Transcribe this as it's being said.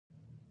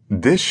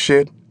This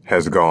shit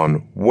has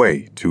gone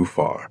way too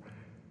far.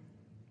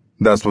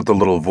 That's what the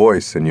little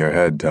voice in your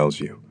head tells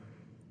you.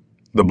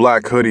 The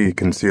black hoodie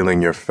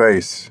concealing your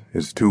face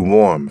is too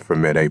warm for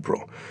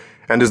mid-April,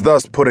 and is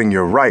thus putting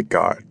your right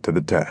guard to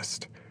the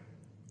test.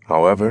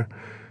 However,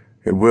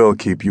 it will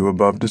keep you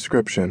above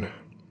description,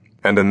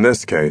 and in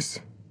this case,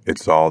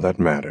 it's all that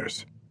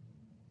matters.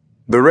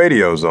 The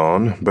radio's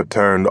on, but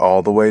turned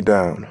all the way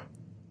down.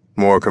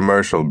 More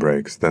commercial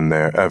breaks than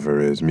there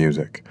ever is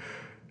music.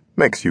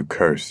 Makes you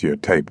curse your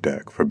tape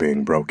deck for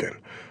being broken.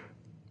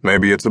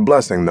 Maybe it's a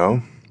blessing,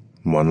 though.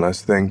 One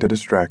less thing to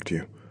distract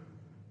you.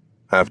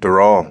 After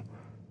all,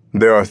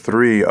 there are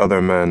 3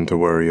 other men to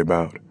worry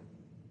about.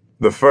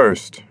 The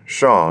first,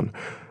 Sean,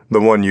 the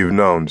one you've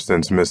known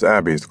since Miss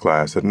Abby's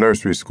class at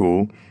nursery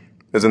school,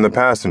 is in the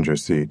passenger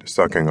seat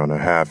sucking on a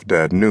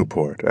half-dead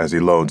Newport as he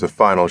loads a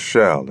final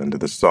shell into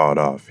the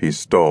sawed-off he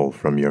stole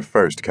from your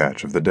first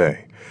catch of the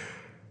day.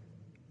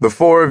 The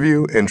 4 of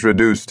you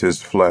introduced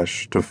his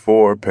flesh to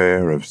 4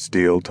 pair of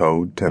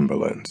steel-toed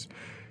Timberlands.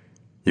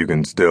 You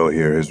can still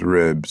hear his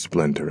ribs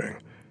splintering,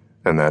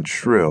 and that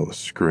shrill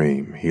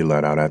scream he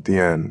let out at the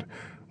end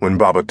when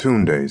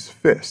Babatunde's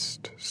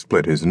fist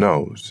split his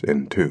nose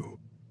in 2.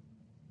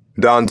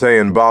 Dante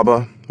and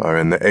Baba are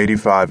in the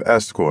 85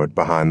 Escort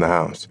behind the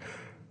house,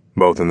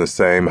 both in the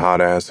same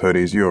hot-ass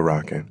hoodies you're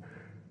rocking.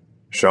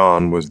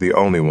 Sean was the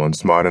only one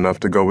smart enough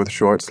to go with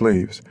short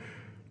sleeves.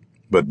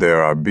 But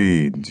there are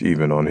beads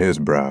even on his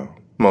brow,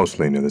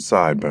 mostly near the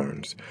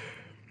sideburns.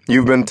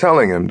 You've been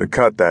telling him to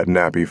cut that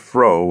nappy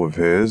fro of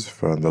his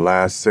for the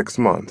last 6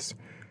 months.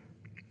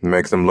 It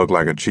makes him look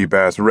like a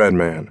cheap-ass red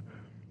man.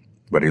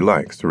 But he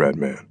likes red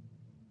man.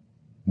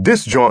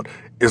 "This joint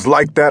is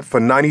like that for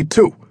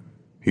 92,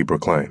 he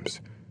proclaims,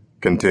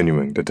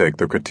 continuing to take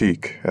the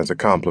critique as a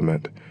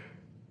compliment.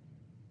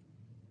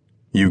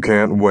 You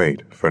can't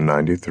wait for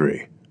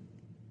 93.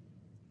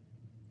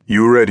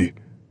 "You ready?"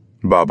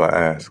 Baba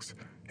asks,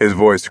 his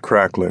voice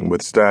crackling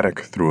with static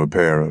through a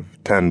pair of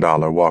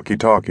 $10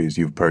 walkie-talkies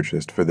you've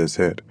purchased for this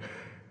hit.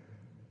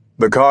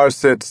 The car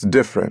sits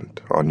different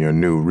on your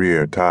new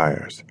rear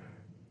tires.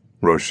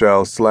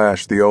 Rochelle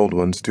slashed the old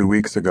ones 2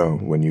 weeks ago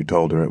when you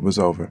told her it was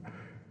over.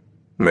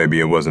 Maybe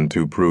it wasn't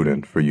too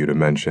prudent for you to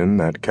mention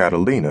that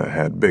Catalina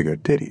had bigger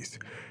titties.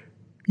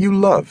 You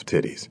love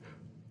titties,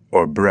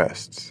 or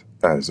breasts,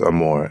 as a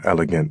more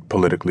elegant,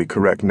 politically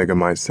correct nigga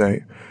might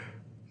say.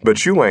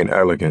 But you ain't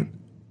elegant.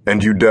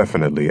 And you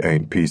definitely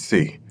ain't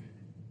PC.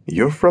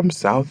 You're from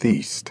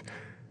Southeast,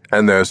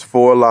 and there's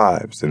 4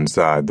 lives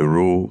inside the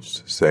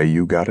rules say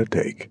you gotta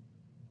take.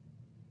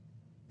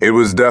 It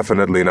was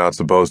definitely not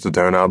supposed to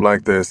turn out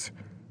like this.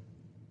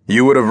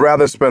 You would have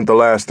rather spent the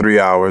last 3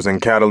 hours in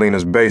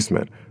Catalina's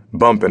basement,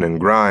 bumping and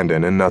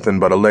grinding in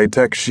nothing but a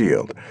latex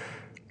shield.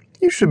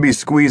 You should be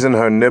squeezing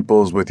her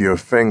nipples with your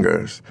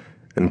fingers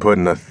and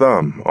putting a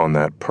thumb on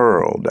that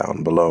pearl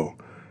down below.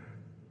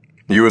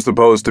 You were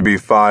supposed to be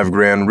 $5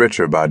 grand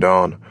richer by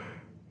dawn,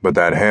 but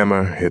that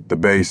hammer hit the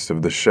base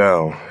of the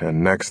shell,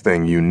 and next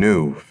thing you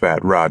knew,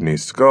 Fat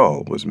Rodney's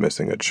skull was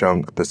missing a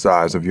chunk the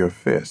size of your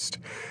fist.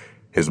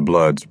 His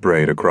blood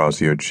sprayed across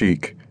your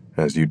cheek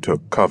as you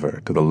took cover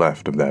to the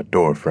left of that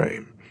door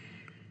frame.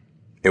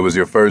 It was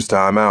your first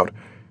time out,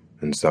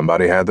 and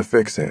somebody had the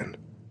fix in.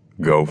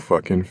 Go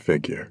fucking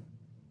figure.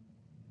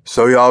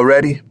 "So y'all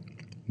ready?"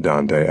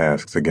 Dante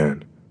asks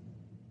again.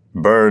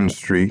 Burn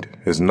Street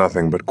is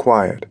nothing but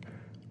quiet.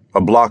 A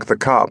block the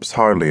cops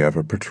hardly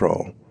ever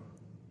patrol.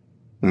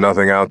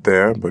 Nothing out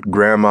there but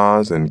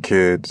grandmas and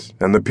kids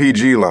and the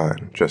PG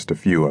line just a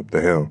few up the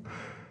hill.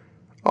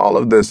 All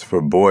of this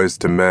for boys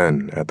to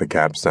men at the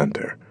Cap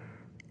Center.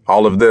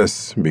 All of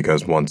this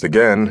because once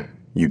again,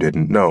 you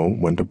didn't know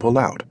when to pull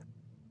out.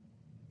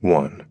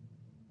 1.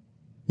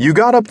 You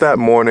got up that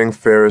morning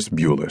Ferris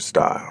Bueller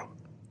style.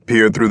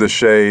 Peered through the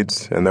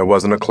shades and there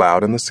wasn't a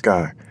cloud in the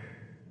sky.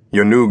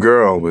 Your new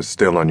girl was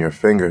still on your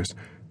fingers,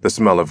 the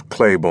smell of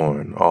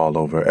Claiborne all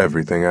over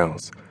everything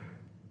else.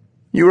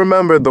 You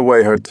remembered the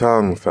way her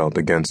tongue felt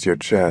against your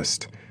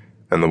chest,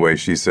 and the way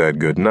she said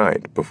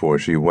goodnight before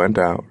she went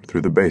out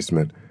through the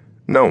basement,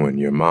 knowing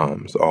your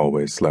mom's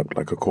always slept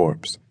like a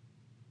corpse.